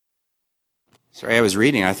Sorry, I was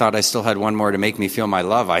reading. I thought I still had one more to make me feel my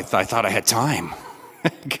love. I thought I had time.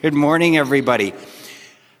 Good morning, everybody.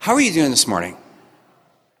 How are you doing this morning?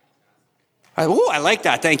 I like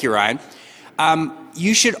that. Thank you, Ryan.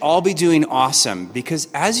 You should all be doing awesome, because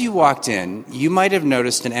as you walked in, you might have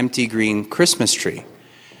noticed an empty green Christmas tree.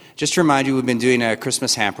 Just to remind you, we've been doing a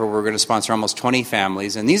Christmas hamper. We're going to sponsor almost 20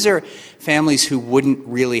 families, and these are families who wouldn't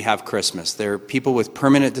really have Christmas. They're people with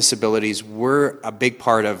permanent disabilities. We're a big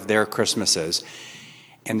part of their Christmases,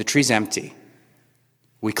 and the tree's empty.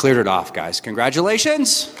 We cleared it off, guys.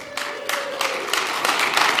 Congratulations.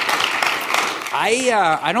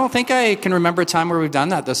 I don't think I can remember a time where we've done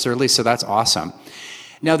that this early, so that's awesome.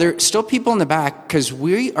 Now, there are still people in the back, because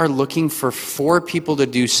we are looking for 4 people to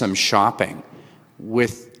do some shopping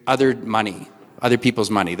with other people's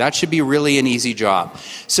money. That should be really an easy job.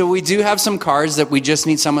 So we do have some cards that we just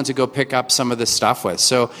need someone to go pick up some of this stuff with.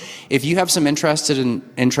 So if you have some interest in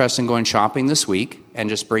going shopping this week, and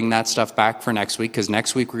just bring that stuff back for next week, because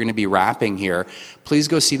next week we're going to be wrapping here, please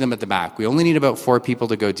go see them at the back. We only need about 4 people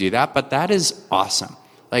to go do that, but that is awesome.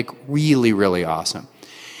 Like really, really awesome.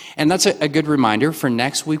 And that's a good reminder. For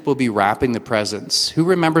next week, we'll be wrapping the presents. Who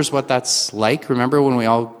remembers what that's like? Remember when we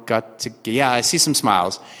all got to... Yeah, I see some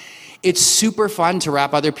smiles. It's super fun to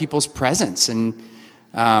wrap other people's presents. And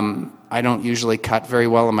I don't usually cut very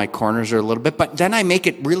well, and my corners are a little bit. But then I make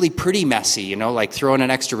it really pretty messy, like throw in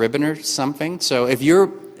an extra ribbon or something. So if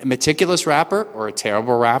you're a meticulous wrapper or a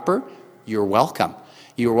terrible wrapper, you're welcome.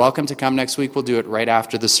 You're welcome to come next week. We'll do it right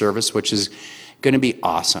after the service, which is going to be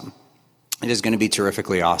awesome. It is going to be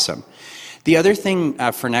terrifically awesome. The other thing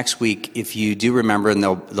for next week, if you do remember, and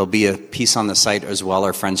there'll be a piece on the site as well,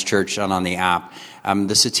 our Friends Church, and on the app,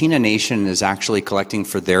 the Tsuut'ina Nation is actually collecting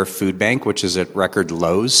for their food bank, which is at record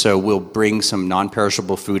lows. So we'll bring some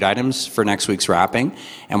non-perishable food items for next week's wrapping,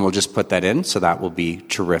 and we'll just put that in. So that will be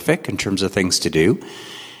terrific in terms of things to do.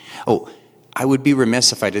 Oh, I would be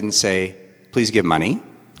remiss if I didn't say, please give money.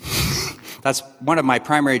 That's one of my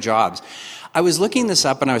primary jobs. I was looking this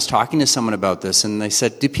up, and I was talking to someone about this, and they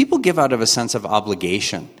said, do people give out of a sense of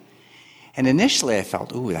obligation? And initially I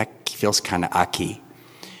felt, ooh, that feels kind of ucky.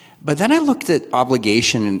 But then I looked at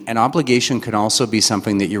obligation, and obligation could also be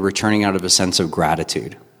something that you're returning out of a sense of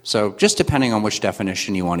gratitude. So just depending on which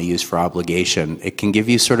definition you want to use for obligation, it can give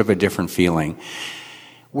you sort of a different feeling.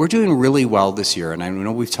 We're doing really well this year, and I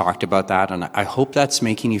know we've talked about that, and I hope that's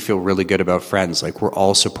making you feel really good about Friends. Like, we're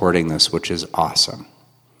all supporting this, which is awesome.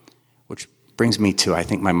 Which brings me to, I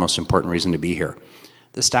think, my most important reason to be here,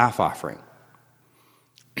 the staff offering.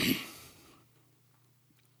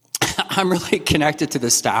 I'm really connected to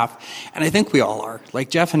the staff, and I think we all are.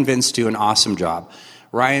 Like, Jeff and Vince do an awesome job.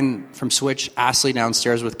 Ryan from Switch, Ashley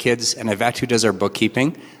downstairs with kids, and Yvette, who does our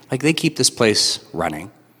bookkeeping, like, they keep this place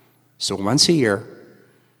running. So once a year,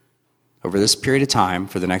 over this period of time,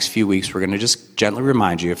 for the next few weeks, we're going to just gently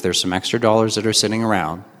remind you if there's some extra dollars that are sitting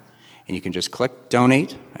around, and you can just click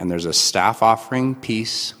donate, and there's a staff offering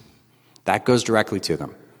piece that goes directly to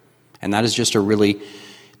them. And that is just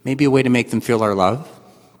maybe a way to make them feel our love.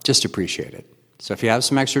 Just appreciate it. So if you have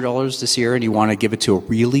some extra dollars this year and you want to give it to a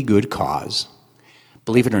really good cause,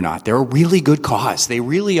 believe it or not, they're a really good cause. They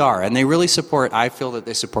really are. And they really I feel that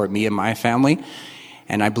they support me and my family.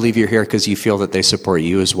 And I believe you're here because you feel that they support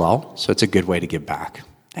you as well. So it's a good way to give back.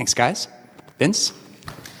 Thanks, guys. Vince?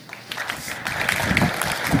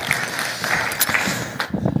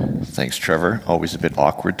 Thanks, Trevor. Always a bit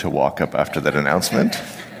awkward to walk up after that announcement.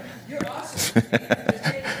 You're awesome.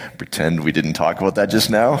 Pretend we didn't talk about that just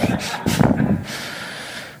now.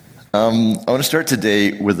 I want to start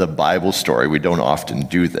today with a Bible story. We don't often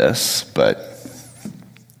do this, but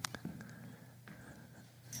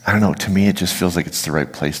I don't know. To me, it just feels like it's the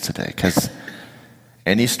right place today, because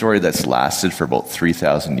any story that's lasted for about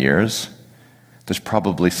 3,000 years, there's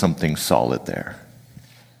probably something solid there.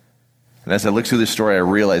 And as I look through this story, I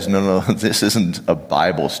realize, no, this isn't a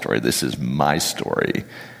Bible story. This is my story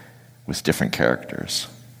with different characters.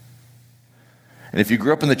 And if you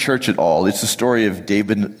grew up in the church at all, it's the story of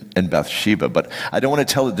David and Bathsheba. But I don't want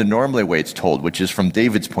to tell it the normal way it's told, which is from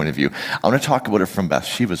David's point of view. I want to talk about it from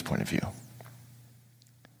Bathsheba's point of view.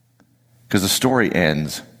 Because the story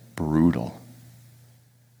ends brutal.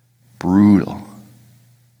 Brutal.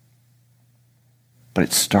 But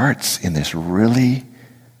it starts in this really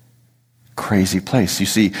crazy place. You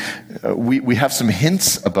see, we have some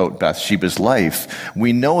hints about Bathsheba's life.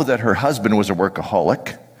 We know that her husband was a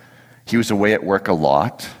workaholic. He was away at work a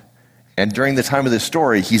lot. And during the time of this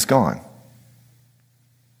story, he's gone.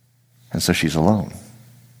 And so she's alone.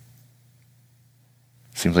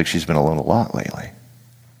 Seems like she's been alone a lot lately.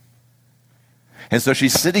 And so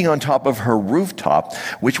she's sitting on top of her rooftop,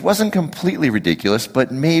 which wasn't completely ridiculous,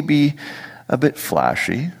 but maybe a bit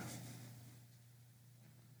flashy.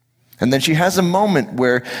 And then she has a moment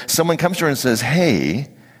where someone comes to her and says, "Hey,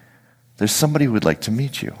 there's somebody who would like to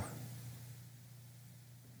meet you.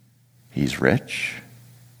 He's rich.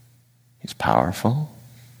 He's powerful.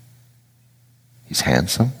 He's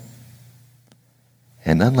handsome.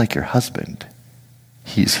 And unlike your husband,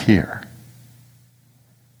 he's here.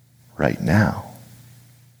 Right now."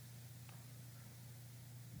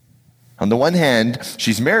 On the one hand,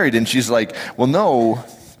 she's married and she's like, "Well, no,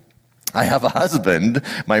 I have a husband.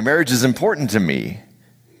 My marriage is important to me.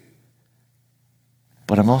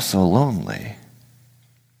 But I'm also lonely."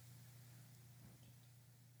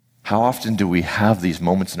 How often do we have these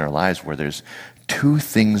moments in our lives where there's two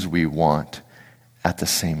things we want at the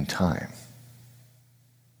same time?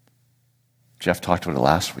 Jeff talked about it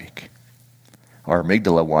last week. Our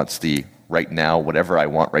amygdala wants the right now, whatever I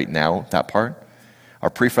want right now, that part. Our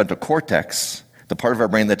prefrontal cortex, the part of our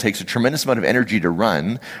brain that takes a tremendous amount of energy to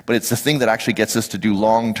run, but it's the thing that actually gets us to do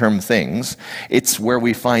long-term things. It's where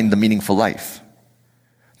we find the meaningful life.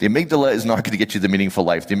 The amygdala is not going to get you the meaningful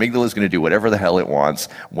life. The amygdala is going to do whatever the hell it wants,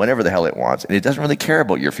 whenever the hell it wants, and it doesn't really care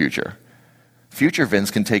about your future. Future Vince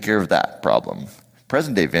can take care of that problem.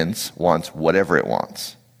 Present-day Vince wants whatever it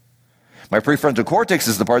wants. My prefrontal cortex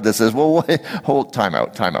is the part that says, "Well, hold, time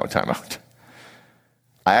out.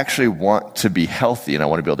 I actually want to be healthy and I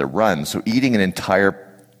want to be able to run, so eating an entire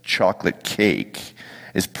chocolate cake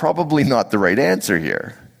is probably not the right answer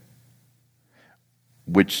here."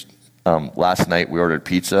 Which, last night we ordered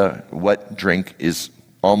pizza. What drink is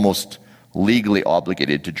almost legally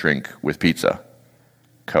obligated to drink with pizza?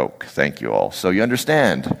 Coke. Thank you all. So you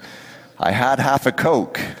understand, I had half a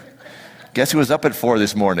Coke. Guess who was up at 4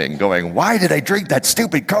 this morning going, "Why did I drink that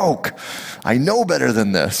stupid Coke? I know better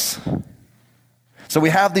than this." So we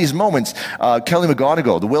have these moments. Kelly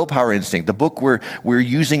McGonigal, The Willpower Instinct, the book we're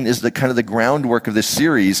using is the kind of the groundwork of this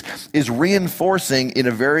series, is reinforcing in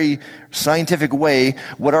a very scientific way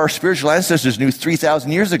what our spiritual ancestors knew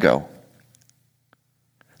 3,000 years ago.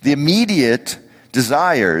 The immediate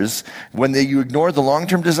desires, when you ignore the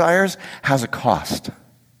long-term desires, has a cost.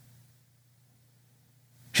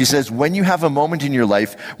 She says, when you have a moment in your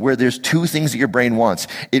life where there's two things that your brain wants,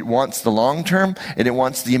 it wants the long-term and it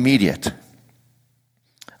wants the immediate.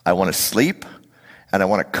 I want to sleep, and I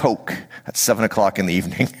want a Coke at 7 o'clock in the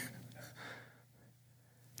evening.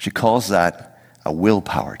 She calls that a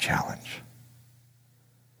willpower challenge.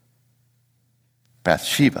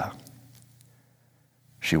 Bathsheba,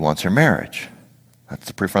 she wants her marriage. That's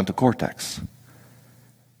the prefrontal cortex.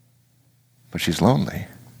 But she's lonely.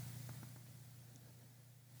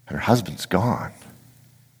 Her husband's gone.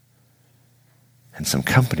 And some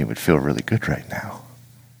company would feel really good right now.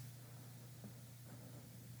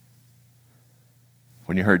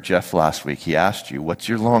 When you heard Jeff last week, he asked you, what's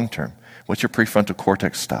your long term? What's your prefrontal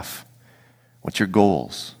cortex stuff? What's your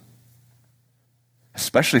goals?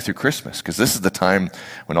 Especially through Christmas, because this is the time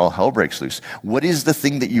when all hell breaks loose. What is the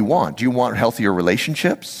thing that you want? Do you want healthier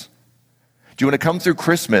relationships? Do you want to come through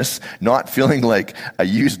Christmas not feeling like a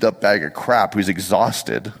used up bag of crap who's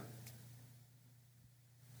exhausted? Do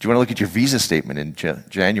you want to look at your Visa statement in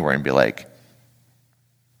January and be like,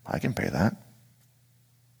 I can pay that?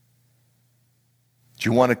 Do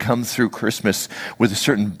you want to come through Christmas with a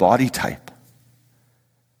certain body type?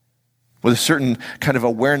 With a certain kind of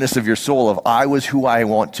awareness of your soul of, I was who I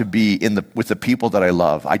want to be with the people that I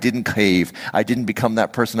love. I didn't cave. I didn't become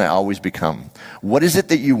that person I always become. What is it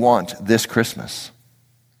that you want this Christmas?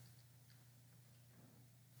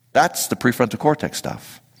 That's the prefrontal cortex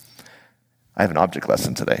stuff. I have an object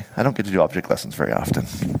lesson today. I don't get to do object lessons very often.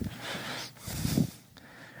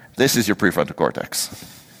 This is your prefrontal cortex.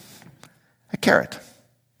 A carrot.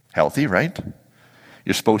 Healthy, right?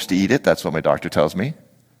 You're supposed to eat it. That's what my doctor tells me.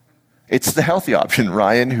 It's the healthy option.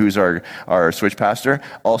 Ryan, who's our switch pastor,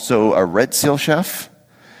 also a Red Seal chef.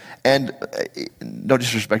 And no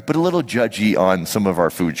disrespect, but a little judgy on some of our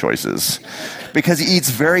food choices. Because he eats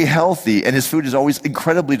very healthy and his food is always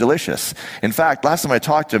incredibly delicious. In fact, last time I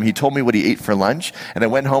talked to him, he told me what he ate for lunch. And I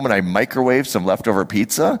went home and I microwaved some leftover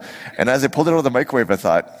pizza. And as I pulled it out of the microwave, I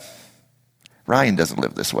thought, Ryan doesn't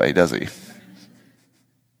live this way, does he?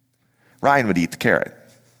 Ryan would eat the carrot.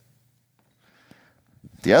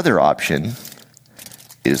 The other option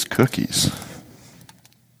is cookies.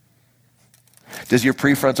 Does your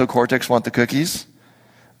prefrontal cortex want the cookies?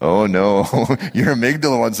 Oh no, your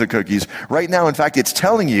amygdala wants the cookies. Right now, in fact, it's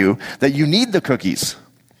telling you that you need the cookies.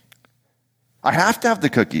 I have to have the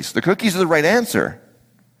cookies. The cookies are the right answer.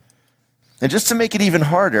 And just to make it even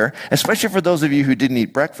harder, especially for those of you who didn't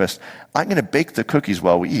eat breakfast, I'm going to bake the cookies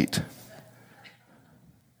while we eat.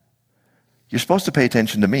 You're supposed to pay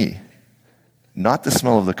attention to me, not the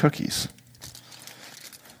smell of the cookies.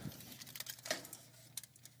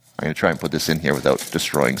 I'm going to try and put this in here without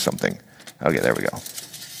destroying something. Okay, there we go.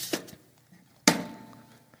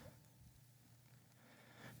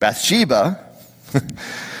 Bathsheba,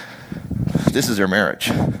 this is her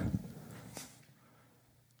marriage.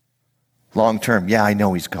 Long term, yeah, I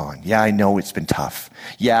know he's gone. Yeah, I know it's been tough.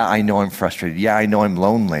 Yeah, I know I'm frustrated. Yeah, I know I'm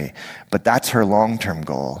lonely. But that's her long-term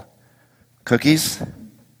goal. Cookies?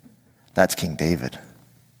 That's King David.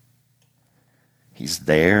 He's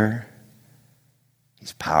there.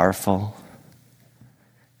 He's powerful.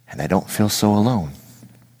 And I don't feel so alone.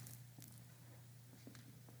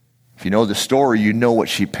 If you know the story, you know what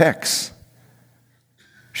she picks.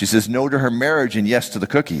 She says no to her marriage and yes to the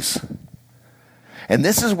cookies. And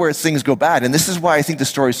this is where things go bad. And this is why I think the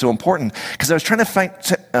story is so important. Because I was trying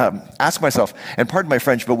to ask myself, and pardon my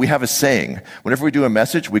French, but we have a saying. Whenever we do a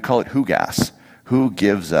message, we call it who gas. Who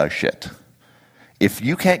gives a shit? If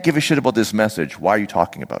you can't give a shit about this message, why are you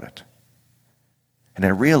talking about it? And I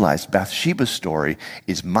realized Bathsheba's story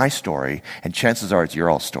is my story, and chances are it's your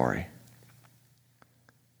all's story.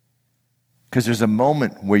 Because there's a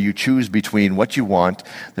moment where you choose between what you want.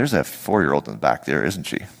 There's a 4-year-old in the back there, isn't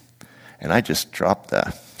she? And I just dropped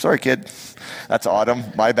that. Sorry, kid. That's Autumn.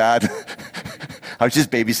 My bad. I was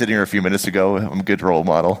just babysitting her a few minutes ago. I'm a good role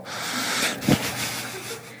model.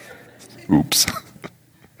 Oops.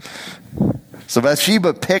 So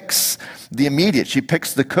Bathsheba picks the immediate. She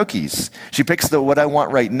picks the cookies. She picks the what I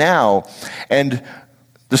want right now. And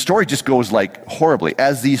the story just goes like horribly,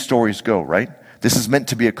 as these stories go, right? This is meant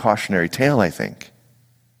to be a cautionary tale, I think.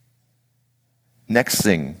 Next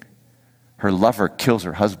thing, her lover kills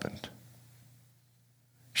her husband.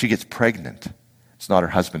 She gets pregnant. It's not her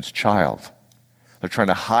husband's child. They're trying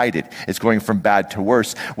to hide it. It's going from bad to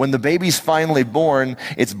worse. When the baby's finally born,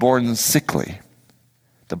 it's born sickly.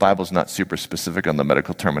 The Bible's not super specific on the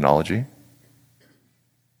medical terminology.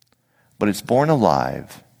 But it's born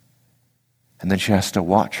alive, and then she has to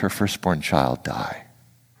watch her firstborn child die.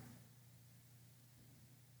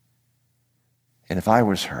 And if I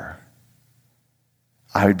was her,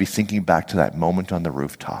 I would be thinking back to that moment on the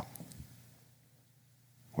rooftop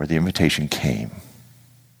where the invitation came.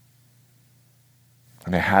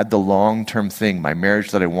 And I had the long-term thing, my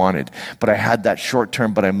marriage that I wanted, but I had that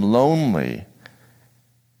short-term, but I'm lonely.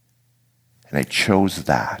 And I chose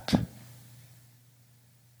that.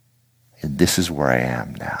 And this is where I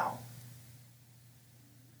am now.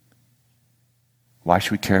 Why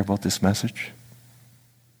should we care about this message?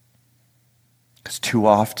 Because too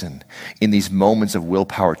often, in these moments of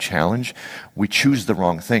willpower challenge, we choose the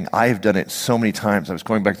wrong thing. I have done it so many times. I was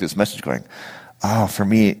going back to this message going, for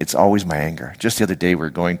me, it's always my anger. Just the other day, we were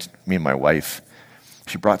going to, me and my wife,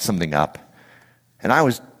 she brought something up, and I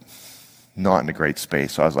was not in a great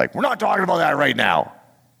space. So I was like, we're not talking about that right now.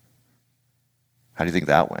 How do you think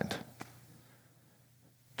that went?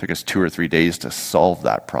 Took us 2 or 3 days to solve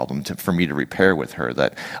that problem, for me to repair with her,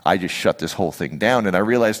 that I just shut this whole thing down. And I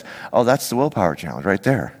realized, that's the willpower challenge right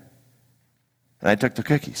there. And I took the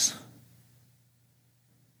cookies.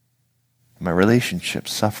 My relationship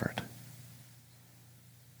suffered.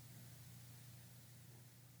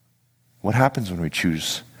 What happens when we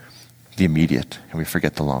choose the immediate and we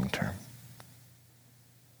forget the long term?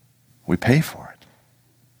 We pay for it.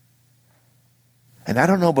 And I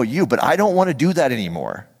don't know about you, but I don't want to do that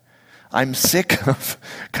anymore. I'm sick of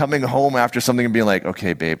coming home after something and being like,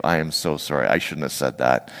 okay, babe, I am so sorry. I shouldn't have said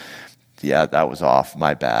that. Yeah, that was off.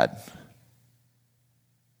 My bad.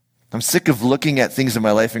 I'm sick of looking at things in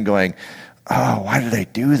my life and going, why did I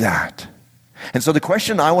do that? And so the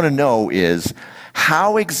question I want to know is,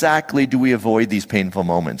 how exactly do we avoid these painful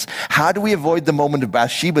moments? How do we avoid the moment of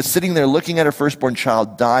Bathsheba sitting there looking at her firstborn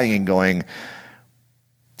child dying and going,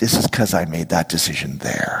 this is because I made that decision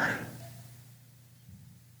there?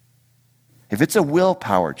 If it's a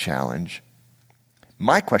willpower challenge,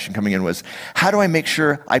 my question coming in was, how do I make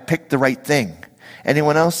sure I picked the right thing?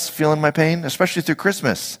 Anyone else feeling my pain, especially through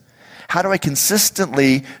Christmas? How do I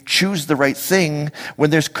consistently choose the right thing when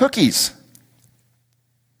there's cookies?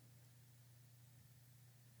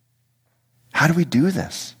 How do we do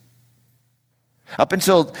this? Up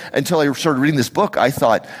until I started reading this book, I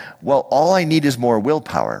thought, well, all I need is more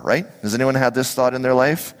willpower, right? Has anyone had this thought in their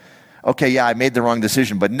life? Okay, yeah, I made the wrong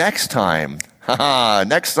decision, but next time, I'm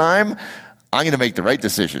going to make the right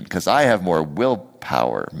decision because I have more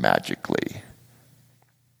willpower magically.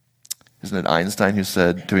 Isn't it Einstein who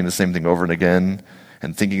said doing the same thing over and again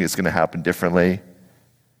and thinking it's going to happen differently?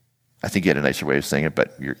 I think you had a nicer way of saying it,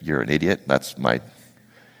 but you're an idiot. That's my...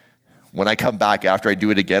 When I come back after I do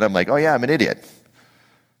it again, I'm like, oh yeah, I'm an idiot.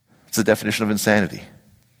 It's the definition of insanity.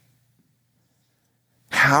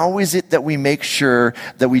 How is it that we make sure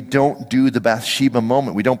that we don't do the Bathsheba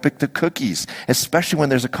moment? We don't pick the cookies, especially when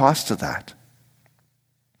there's a cost to that.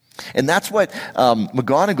 And that's what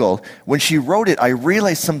McGonagall, when she wrote it, I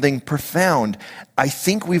realized something profound. I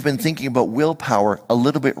think we've been thinking about willpower a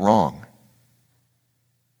little bit wrong.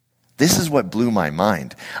 This is what blew my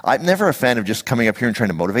mind. I'm never a fan of just coming up here and trying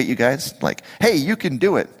to motivate you guys. Like, hey, you can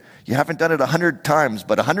do it. You haven't done it 100 times,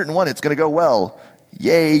 but 101, it's going to go well.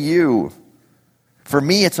 Yay, you. For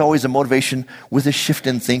me, it's always a motivation with a shift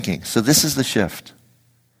in thinking. So this is the shift.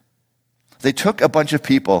 They took a bunch of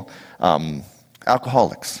people,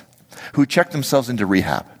 alcoholics, who checked themselves into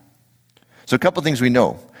rehab. So a couple of things we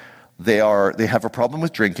know. They have a problem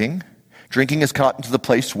with drinking. Drinking has gotten to the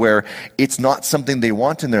place where it's not something they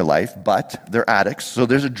want in their life, but they're addicts, so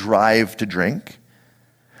there's a drive to drink.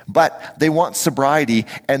 But they want sobriety,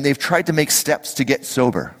 and they've tried to make steps to get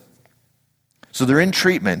sober. So they're in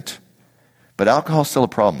treatment, but alcohol's still a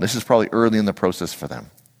problem. This is probably early in the process for them.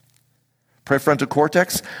 Prefrontal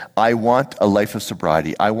cortex, I want a life of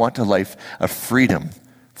sobriety. I want a life of freedom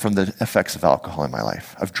from the effects of alcohol in my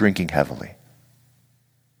life, of drinking heavily.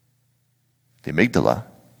 The amygdala,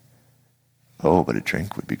 oh, but a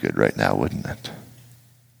drink would be good right now, wouldn't it?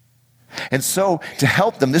 And so, to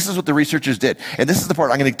help them, this is what the researchers did. And this is the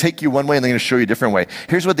part, I'm going to take you one way and I'm going to show you a different way.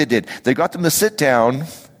 Here's what they did. They got them to sit down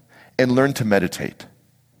and learn to meditate.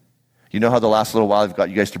 You know how the last little while I've got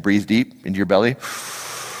you guys to breathe deep into your belly?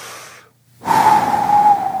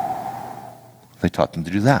 They taught them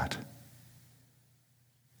to do that.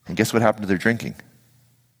 And guess what happened to their drinking?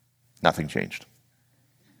 Nothing changed.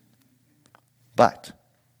 But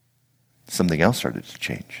something else started to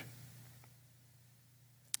change.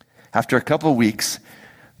 After a couple of weeks,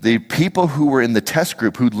 the people who were in the test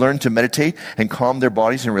group who'd learned to meditate and calm their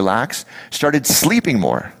bodies and relax started sleeping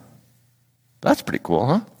more. That's pretty cool,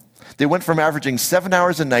 huh? They went from averaging 7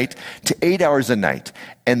 hours a night to 8 hours a night.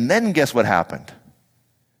 And then guess what happened?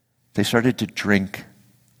 They started to drink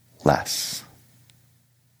less.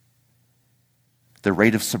 The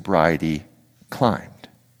rate of sobriety climbed.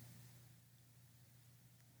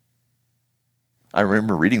 I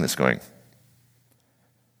remember reading this going,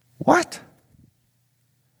 what?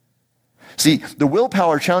 See, the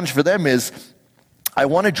willpower challenge for them is, I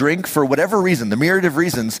want to drink for whatever reason, the myriad of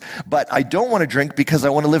reasons, but I don't want to drink because I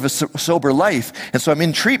want to live a sober life. And so I'm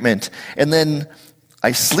in treatment, and then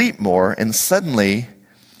I sleep more, and suddenly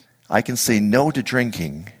I can say no to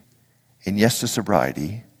drinking and yes to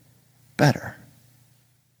sobriety better.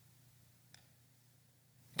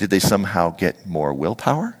 Did they somehow get more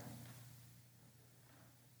willpower?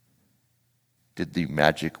 Did the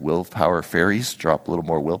magic willpower fairies drop a little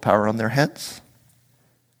more willpower on their heads?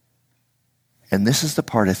 And this is the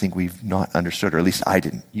part I think we've not understood, or at least I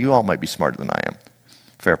didn't. You all might be smarter than I am.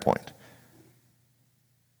 Fair point.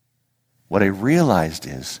 What I realized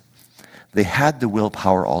is they had the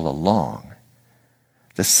willpower all along.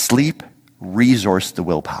 The sleep resourced the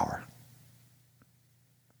willpower.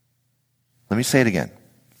 Let me say it again.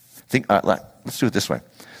 Let's do it this way.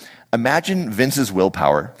 Imagine Vince's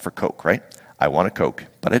willpower for Coke, right? I want a Coke,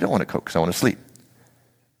 but I don't want a Coke because I want to sleep.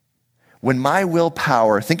 When my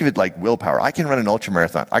willpower, think of it like willpower. I can run an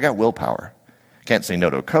ultramarathon. I got willpower. Can't say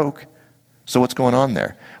no to a Coke. So what's going on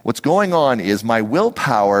there? What's going on is my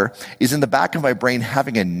willpower is in the back of my brain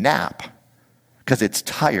having a nap because it's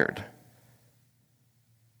tired.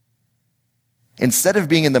 Instead of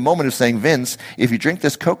being in the moment of saying, Vince, if you drink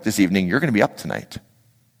this Coke this evening, you're going to be up tonight.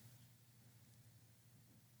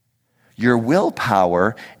 Your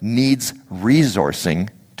willpower needs resourcing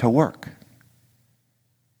to work.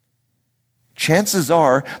 Chances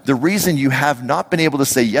are the reason you have not been able to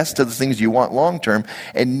say yes to the things you want long term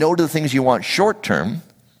and no to the things you want short term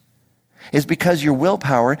is because your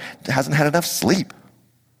willpower hasn't had enough sleep.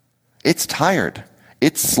 It's tired.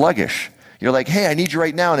 It's sluggish. You're like, hey, I need you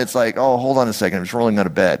right now. And it's like, oh, hold on a second. I'm just rolling out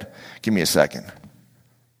of bed. Give me a second.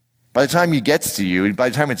 By the time it gets to you, by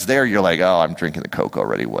the time it's there, you're like, oh, I'm drinking the Coke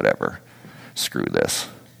already, whatever. Screw this.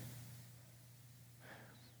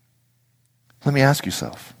 Let me ask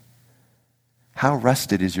yourself, how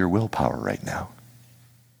rested is your willpower right now?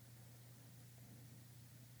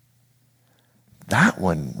 That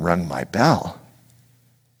one rung my bell.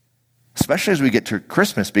 Especially as we get to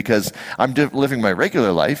Christmas, because I'm living my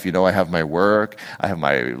regular life. You know, I have my work, I have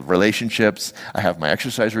my relationships, I have my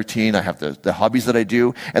exercise routine, I have the hobbies that I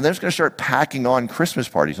do, and then I'm just going to start packing on Christmas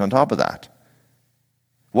parties on top of that.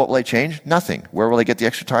 What will I change? Nothing. Where will I get the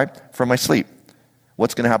extra time? From my sleep.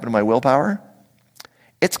 what's going to happen to my willpower?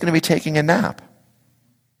 It's going to be taking a nap.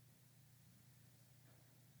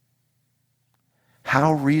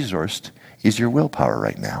 How resourced is your willpower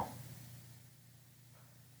right now?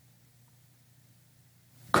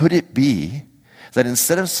 Could it be that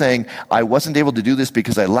instead of saying, I wasn't able to do this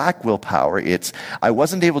because I lack willpower, it's, I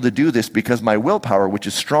wasn't able to do this because my willpower, which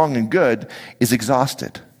is strong and good, is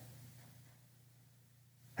exhausted.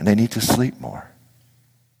 And I need to sleep more.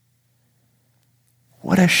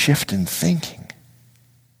 What a shift in thinking.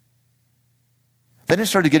 Then it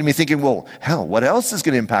started getting me thinking, well, hell, what else is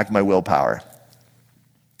going to impact my willpower?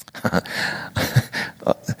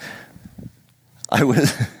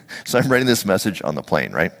 So I'm writing this message on the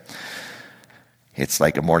plane, right? It's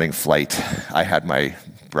like a morning flight. I had my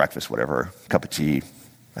breakfast, whatever, cup of tea,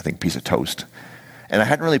 I think piece of toast. And I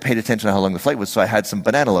hadn't really paid attention to how long the flight was, so I had some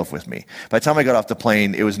banana loaf with me. By the time I got off the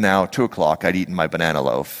plane, it was now 2 o'clock. I'd eaten my banana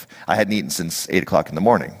loaf. I hadn't eaten since 8 o'clock in the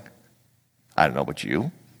morning. I don't know about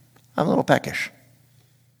you. I'm a little peckish.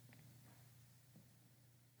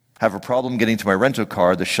 Have a problem getting to my rental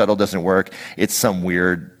car. The shuttle doesn't work. It's some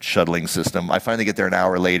weird shuttling system. I finally get there an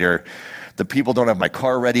hour later. The people don't have my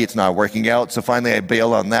car ready. It's not working out. So finally I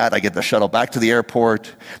bail on that. I get the shuttle back to the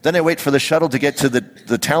airport. Then I wait for the shuttle to get to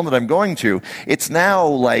the town that I'm going to. It's now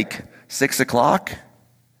like 6 o'clock.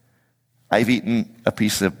 I've eaten a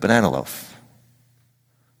piece of banana loaf.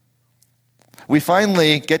 We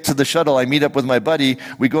finally get to the shuttle. I meet up with my buddy.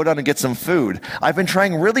 We go down and get some food. I've been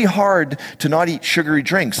trying really hard to not eat sugary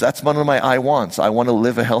drinks. That's one of my I wants. I want to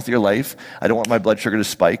live a healthier life. I don't want my blood sugar to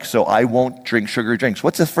spike, so I won't drink sugary drinks.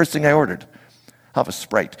 What's the first thing I ordered? I'll have a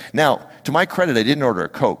Sprite. Now, to my credit, I didn't order a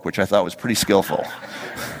Coke, which I thought was pretty skillful.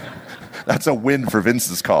 That's a win for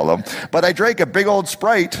Vince's column. But I drank a big old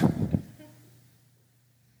Sprite.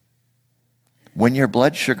 When your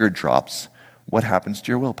blood sugar drops, what happens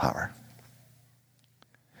to your willpower?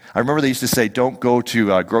 I remember they used to say, don't go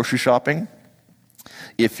to grocery shopping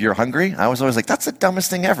if you're hungry. I was always like, that's the dumbest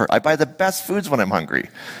thing ever. I buy the best foods when I'm hungry.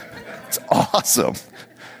 It's awesome.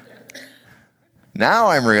 Now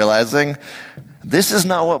I'm realizing this is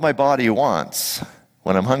not what my body wants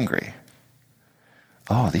when I'm hungry.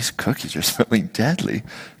 Oh, these cookies are smelling deadly.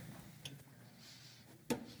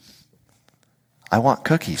 I want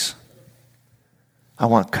cookies. I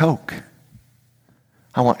want Coke.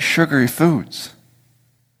 I want sugary foods.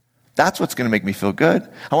 That's what's going to make me feel good.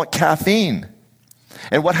 I want caffeine.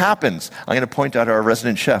 And what happens? I'm going to point out our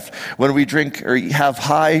resident chef. When we drink or have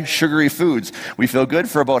high sugary foods, we feel good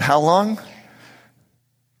for about how long?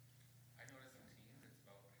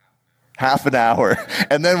 Half an hour.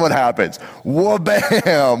 And then what happens?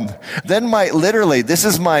 Wha-bam! Then this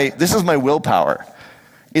is my willpower.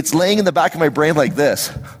 It's laying in the back of my brain like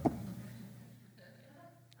this.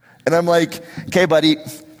 And I'm like, okay, buddy,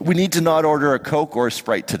 we need to not order a Coke or a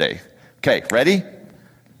Sprite today. Okay, ready?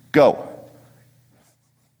 Go.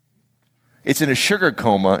 It's in a sugar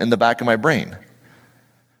coma in the back of my brain.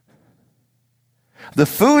 The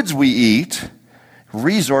foods we eat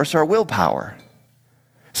resource our willpower.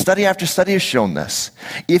 Study after study has shown this.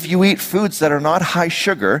 If you eat foods that are not high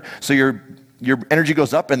sugar, so your energy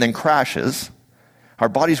goes up and then crashes. Our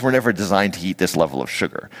bodies were never designed to eat this level of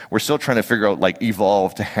sugar. We're still trying to figure out,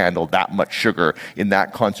 evolve to handle that much sugar in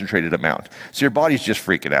that concentrated amount. So your body's just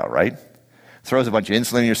freaking out, right? Throws a bunch of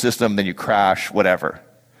insulin in your system, then you crash, whatever.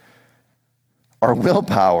 Our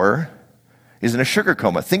willpower is in a sugar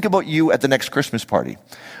coma. Think about you at the next Christmas party.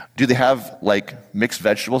 Do they have, mixed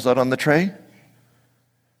vegetables out on the tray?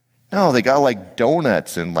 No, they got,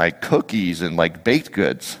 donuts and, cookies and, baked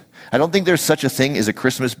goods. I don't think there's such a thing as a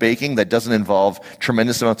Christmas baking that doesn't involve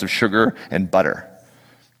tremendous amounts of sugar and butter.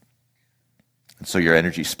 And so your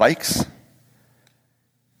energy spikes.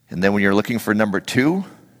 And then when you're looking for number 2,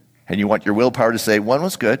 and you want your willpower to say, 1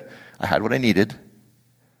 was good, I had what I needed,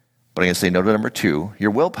 but I'm going to say no to number 2,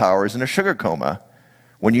 your willpower is in a sugar coma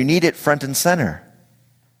when you need it front and center.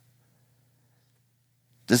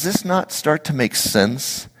 Does this not start to make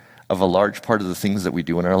sense of a large part of the things that we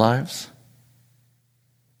do in our lives?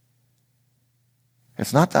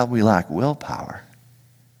 It's not that we lack willpower.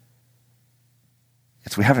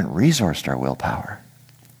 It's we haven't resourced our willpower.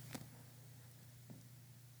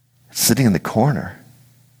 It's sitting in the corner.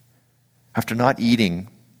 After not eating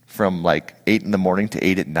from 8 in the morning to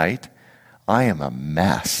 8 at night, I am a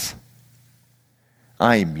mess.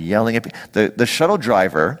 I am yelling at the shuttle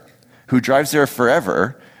driver who drives there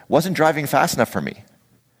forever wasn't driving fast enough for me.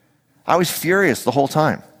 I was furious the whole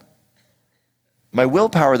time. My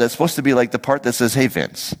willpower that's supposed to be the part that says, hey,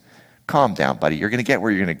 Vince, calm down, buddy. You're going to get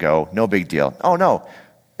where you're going to go. No big deal. Oh, no.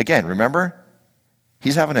 Again, remember?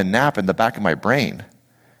 He's having a nap in the back of my brain.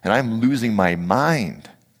 and I'm losing my mind.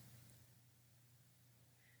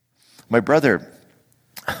 My brother,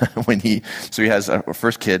 he has a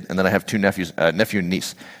first kid, and then I have two nephew and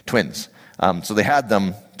niece, twins. So they had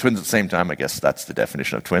them, twins at the same time. I guess that's the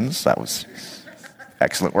definition of twins. That was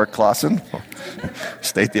excellent work, Clausen.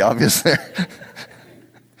 State the obvious there.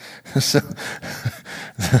 So,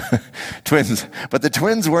 twins. But the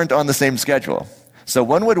twins weren't on the same schedule. So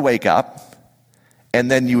one would wake up, and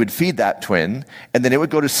then you would feed that twin, and then it would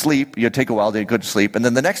go to sleep. You'd take a while, they'd go to sleep, and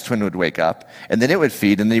then the next twin would wake up, and then it would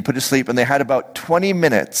feed, and then you put it to sleep, and they had about 20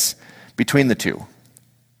 minutes between the two.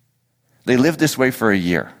 They lived this way for a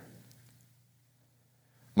year.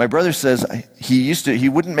 My brother says he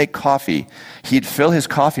wouldn't make coffee. He'd fill his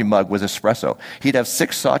coffee mug with espresso. He'd have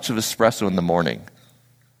 6 shots of espresso in the morning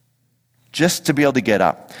just to be able to get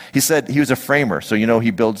up. He said he was a framer, so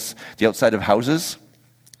he builds the outside of houses.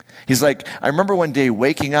 He's like, I remember one day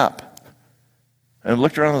waking up, and I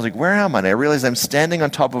looked around and I was like, where am I? And I realized I'm standing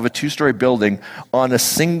on top of a 2-story building on a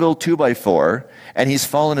single 2x4, and he's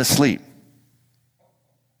fallen asleep.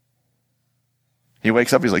 He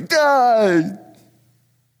wakes up, he's like, die!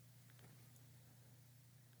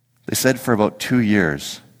 They said for about 2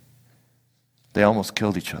 years, they almost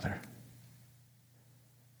killed each other.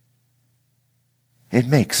 It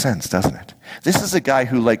makes sense, doesn't it? This is a guy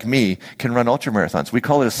who, like me, can run ultramarathons. We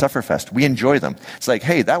call it a sufferfest. We enjoy them. It's like,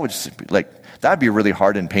 hey, that'd be really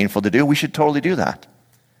hard and painful to do. We should totally do that.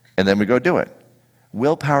 And then we go do it.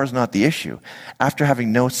 Willpower is not the issue. After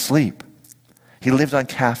having no sleep, he lived on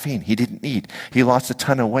caffeine. He didn't eat. He lost a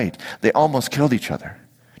ton of weight. They almost killed each other.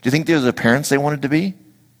 Do you think they were the parents they wanted to be?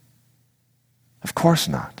 Of course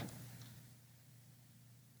not.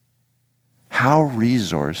 How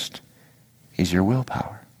resourced is your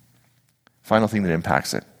willpower? Final thing that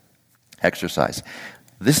impacts it, exercise.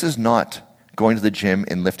 This is not going to the gym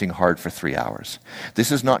and lifting hard for 3 hours.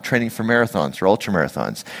 This is not training for marathons or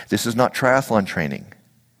ultramarathons. This is not triathlon training.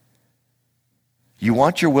 You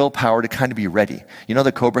want your willpower to kind of be ready. You know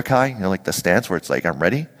the Cobra Kai, like the stance where it's like, I'm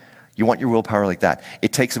ready? You want your willpower like that.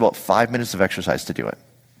 It takes about 5 minutes of exercise to do it.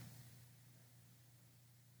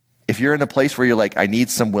 If you're in a place where you're like, I need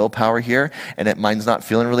some willpower here, and mine's not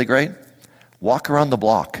feeling really great, walk around the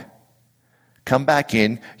block. Come back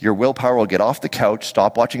in, your willpower will get off the couch,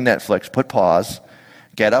 stop watching Netflix, put pause,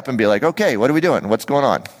 get up and be like, okay, what are we doing? What's going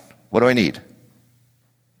on? What do I need?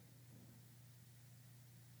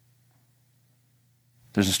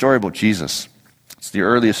 There's a story about Jesus. It's the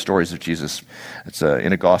earliest stories of Jesus. It's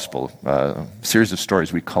in a gospel, a series of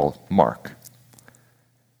stories we call Mark.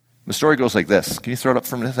 The story goes like this. Can you throw it up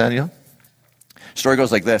for Nathaniel? The story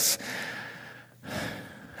goes like this.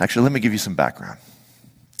 Actually, let me give you some background.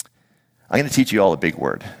 I'm going to teach you all a big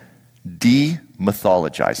word.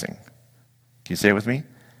 Demythologizing. Can you say it with me?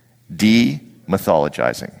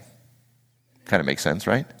 Demythologizing. Kind of makes sense,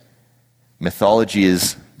 right? Mythology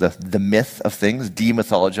is the myth of things.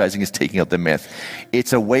 Demythologizing is taking out the myth.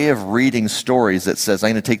 It's a way of reading stories that says,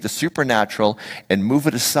 I'm going to take the supernatural and move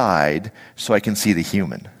it aside so I can see the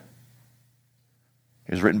human.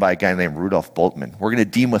 It was written by a guy named Rudolf Bultmann. We're going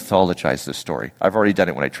to demythologize this story. I've already done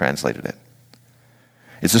it when I translated it.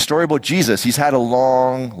 It's a story about Jesus. He's had a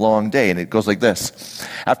long, long day, and it goes like this.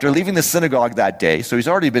 After leaving the synagogue that day, so he's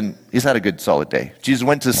had a good solid day. Jesus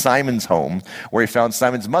went to Simon's home, where he found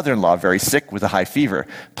Simon's mother-in-law very sick with a high fever.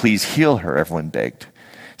 Please heal her, everyone begged.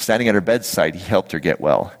 Standing at her bedside, he helped her get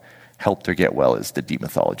well. Helped her get well is the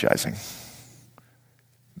demythologizing.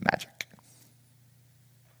 Magic.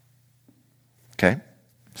 Okay?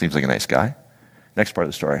 Seems like a nice guy. Next part of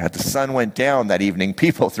the story. As the sun went down that evening,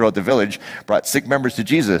 people throughout the village brought sick members to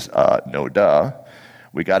Jesus. No duh.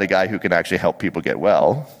 We got a guy who can actually help people get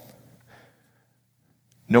well.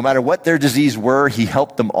 No matter what their disease were, he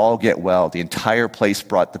helped them all get well. The entire place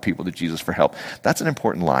brought the people to Jesus for help. That's an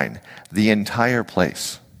important line. The entire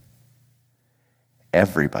place.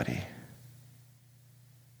 Everybody.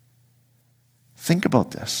 Think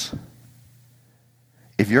about this.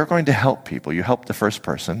 If you're going to help people, you help the first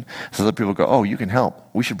person, so that people go, oh, you can help.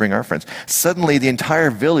 We should bring our friends. Suddenly, the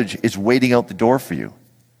entire village is waiting out the door for you.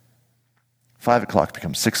 5 o'clock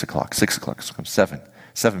becomes 6 o'clock. 6 o'clock becomes 7.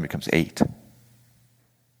 7 becomes 8.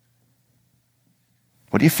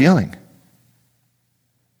 What are you feeling?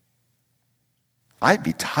 I'd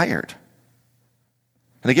be tired.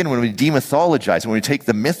 And again, when we demythologize, when we take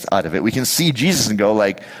the myth out of it, we can see Jesus and go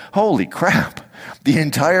like, holy crap. The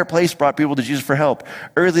entire place brought people to Jesus for help.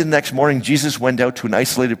 Early the next morning, Jesus went out to an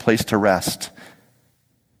isolated place to rest.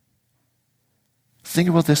 Think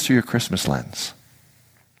about this through your Christmas lens.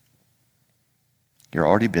 You're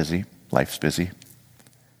already busy. Life's busy.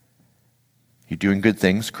 You're doing good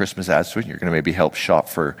things. Christmas adds to it. You're going to maybe help shop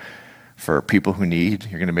for people who need.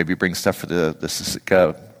 You're going to maybe bring stuff for the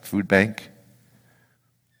Sisika food bank.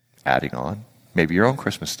 Adding on. Maybe your own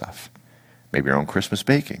Christmas stuff. Maybe your own Christmas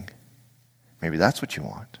baking. Maybe that's what you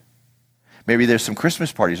want. Maybe there's some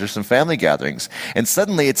Christmas parties, there's some family gatherings. And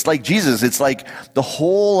suddenly it's like Jesus. It's like the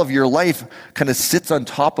whole of your life kind of sits on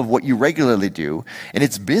top of what you regularly do. And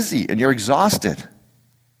it's busy and you're exhausted.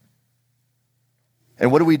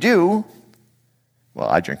 And what do? Well,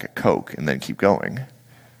 I drink a Coke and then keep going.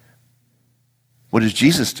 What does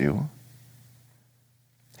Jesus do?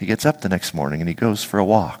 He gets up the next morning and he goes for a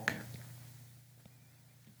walk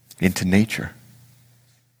into nature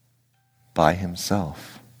by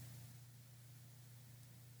himself.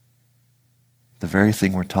 The very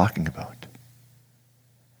thing we're talking about.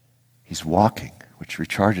 He's walking, which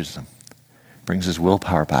recharges him, brings his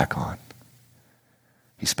willpower back on.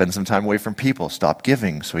 He spends some time away from people, stop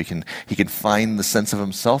giving, so he can find the sense of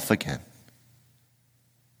himself again.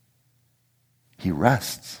 He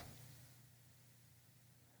rests.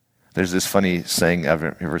 There's this funny saying,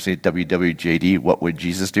 ever seen WWJD, what would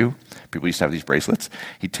Jesus do? People used to have these bracelets.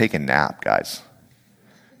 He'd take a nap, guys.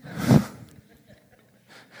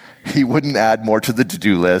 He wouldn't add more to the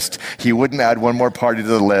to-do list. He wouldn't add one more party to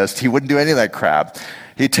the list. He wouldn't do any of that crap.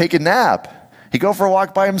 He'd take a nap. He'd go for a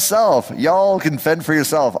walk by himself. Y'all can fend for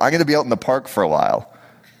yourself. I'm going to be out in the park for a while.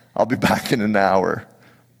 I'll be back in an hour.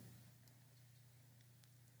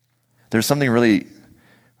 There's something really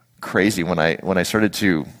crazy when I started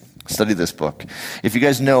to study this book. If you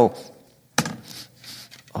guys know,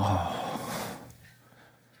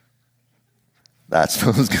 that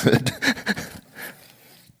smells good.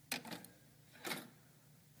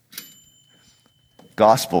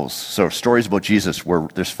 Gospels, so stories about Jesus,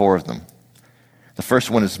 there's 4 of them. The first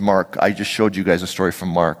one is Mark. I just showed you guys a story from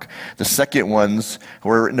Mark. The second ones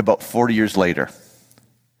were written about 40 years later.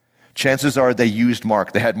 Chances are they used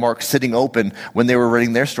Mark. They had Mark sitting open when they were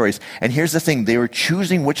writing their stories. And here's the thing, they were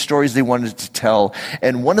choosing which stories they wanted to tell.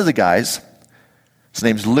 And one of the guys, his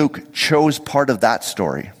name's Luke, chose part of that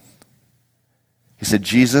story. He said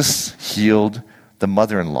Jesus healed the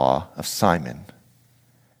mother-in-law of Simon.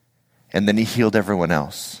 And then he healed everyone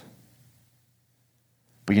else.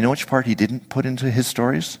 But you know which part he didn't put into his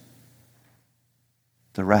stories?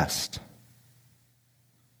 The rest.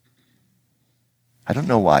 I don't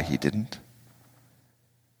know why he didn't.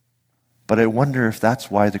 But I wonder if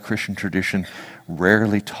that's why the Christian tradition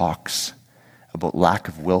rarely talks about lack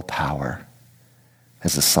of willpower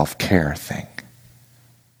as a self-care thing.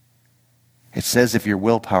 It says if your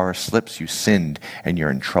willpower slips, you sinned and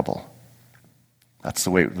you're in trouble. That's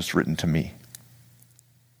the way it was written to me.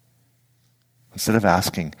 Instead of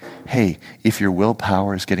asking, hey, if your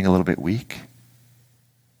willpower is getting a little bit weak,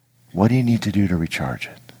 what do you need to do to recharge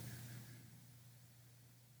it?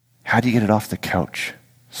 How do you get it off the couch?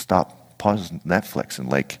 Stop, pause Netflix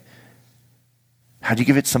and how do you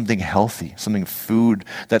give it something healthy, something food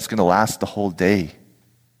that's going to last the whole day?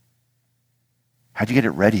 How do you get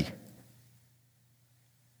it ready?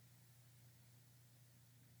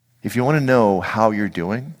 If you want to know how you're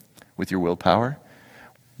doing with your willpower,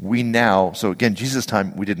 so again, Jesus'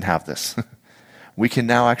 time, we didn't have this. We can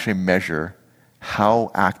now actually measure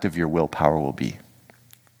how active your willpower will be.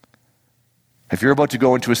 If you're about to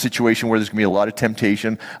go into a situation where there's going to be a lot of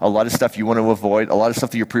temptation, a lot of stuff you want to avoid, a lot of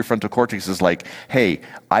stuff that your prefrontal cortex is like, hey,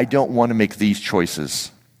 I don't want to make these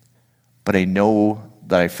choices, but I know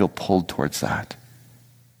that I feel pulled towards that.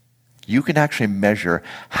 You can actually measure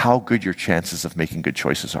how good your chances of making good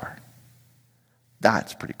choices are.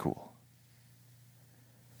 That's pretty cool.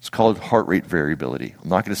 It's called heart rate variability. I'm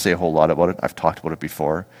not going to say a whole lot about it. I've talked about it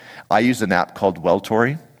before. I use an app called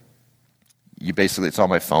Welltory. It's on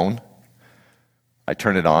my phone. I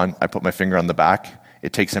turn it on. I put my finger on the back.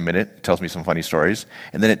 It takes a minute. It tells me some funny stories.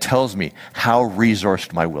 And then it tells me how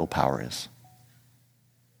resourced my willpower is.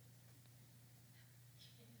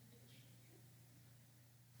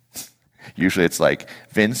 Usually it's like,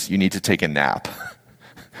 Vince, you need to take a nap.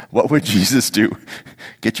 What would Jesus do?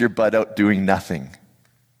 Get your butt out doing nothing.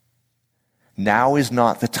 Now is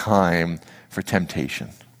not the time for temptation.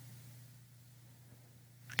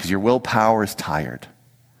 Because your willpower is tired.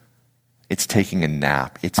 It's taking a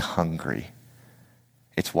nap. It's hungry.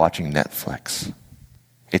 It's watching Netflix.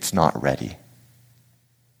 It's not ready.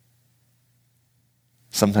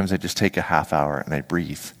 Sometimes I just take a half hour and I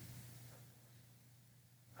breathe.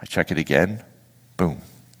 I check it again. Boom.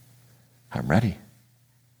 I'm ready.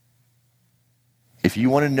 If you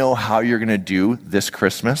want to know how you're going to do this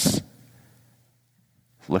Christmas,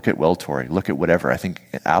 look at Welltory. Look at whatever. I think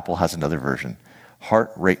Apple has another version.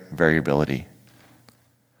 Heart rate variability.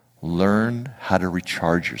 Learn how to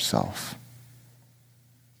recharge yourself.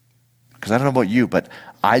 Because I don't know about you, but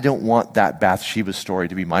I don't want that Bathsheba story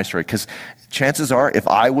to be my story. Because chances are, if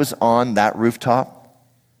I was on that rooftop,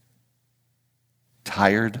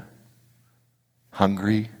 tired,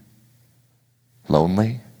 hungry,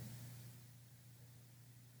 lonely,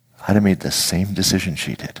 I'd have made the same decision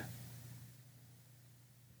she did.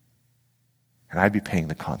 And I'd be paying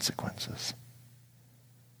the consequences.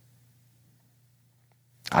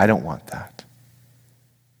 I don't want that.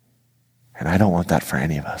 And I don't want that for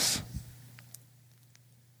any of us.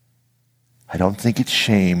 I don't think it's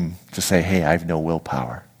shame to say, hey, I have no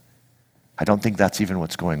willpower. I don't think that's even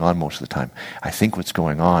what's going on most of the time. I think what's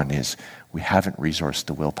going on is we haven't resourced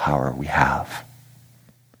the willpower we have.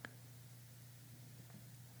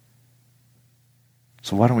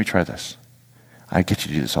 So why don't we try this? I get you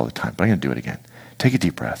to do this all the time, but I'm going to do it again. Take a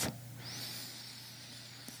deep breath.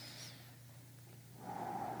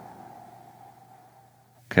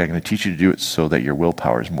 Okay, I'm going to teach you to do it so that your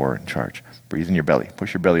willpower is more in charge. Breathe in your belly.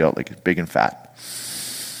 Push your belly out like it's big and fat.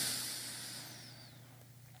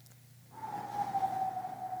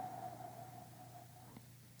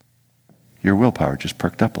 Your willpower just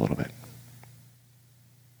perked up a little bit.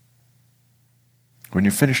 When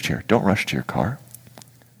you're finished here, don't rush to your car.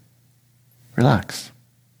 Relax.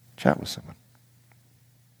 Chat with someone.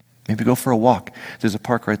 Maybe go for a walk. There's a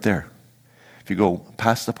park right there. If you go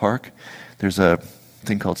past the park, there's a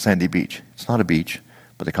thing called Sandy Beach. It's not a beach,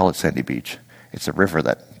 but they call it Sandy Beach. It's a river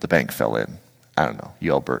that the bank fell in. I don't know,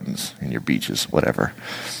 you Albertans and your beaches, whatever.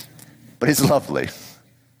 But it's lovely.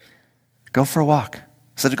 Go for a walk.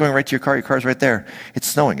 Instead of going right to your car's right there. It's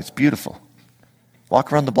snowing, it's beautiful.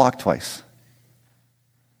 Walk around the block twice.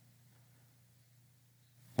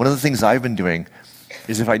 One of the things I've been doing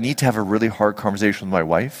is if I need to have a really hard conversation with my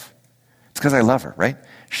wife, it's because I love her, right?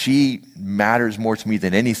 She matters more to me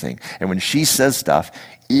than anything. And when she says stuff,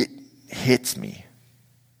 it hits me.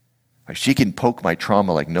 Like she can poke my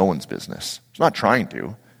trauma like no one's business. She's not trying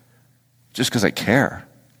to, just because I care.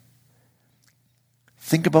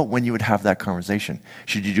 Think about when you would have that conversation.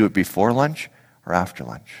 Should you do it before lunch or after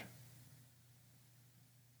lunch?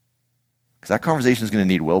 Because that conversation is going to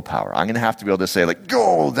need willpower. I'm going to have to be able to say, like,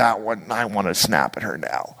 go, that one, I want to snap at her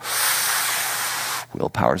now.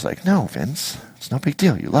 Willpower's like, no, Vince, it's no big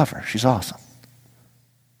deal. You love her. She's awesome.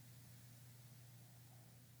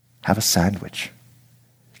 Have a sandwich.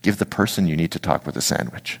 Give the person you need to talk with a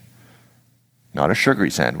sandwich. Not a sugary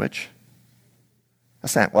sandwich.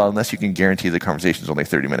 Well, unless you can guarantee the conversation is only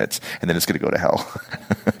 30 minutes, and then it's going to go to hell.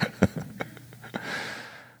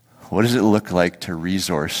 What does it look like to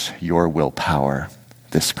resource your willpower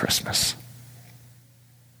this Christmas?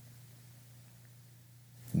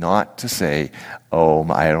 Not to say, oh,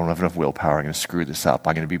 I don't have enough willpower, I'm going to screw this up,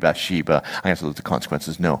 I'm going to be Bathsheba, I have to look at the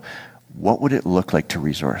consequences. No. What would it look like to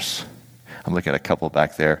resource? I'm looking at a couple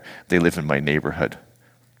back there. They live in my neighborhood.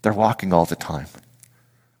 They're walking all the time.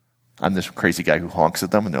 I'm this crazy guy who honks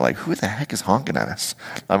at them, and they're like, who the heck is honking at us?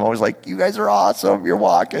 I'm always like, you guys are awesome, you're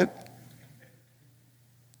walking.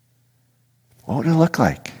 What would it look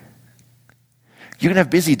like? You're going to have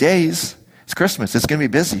busy days. It's Christmas. It's going to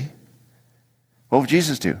be busy. What would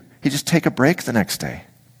Jesus do? He'd just take a break the next day.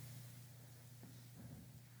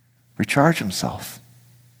 Recharge himself.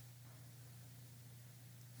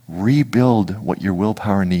 Rebuild what your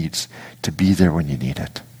willpower needs to be there when you need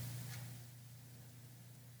it.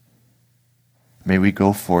 May we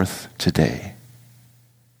go forth today,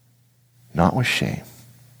 not with shame,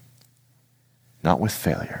 not with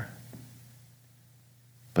failure,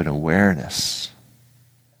 but awareness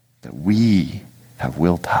that we have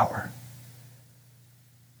willpower.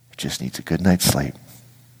 It just needs a good night's sleep,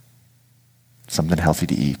 something healthy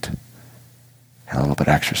to eat, and a little bit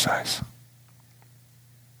of exercise.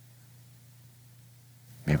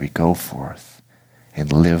 May we go forth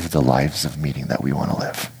and live the lives of meaning that we want to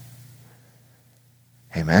live.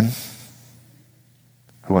 Amen?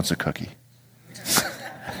 Who wants a cookie?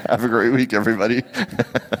 Have a great week, everybody.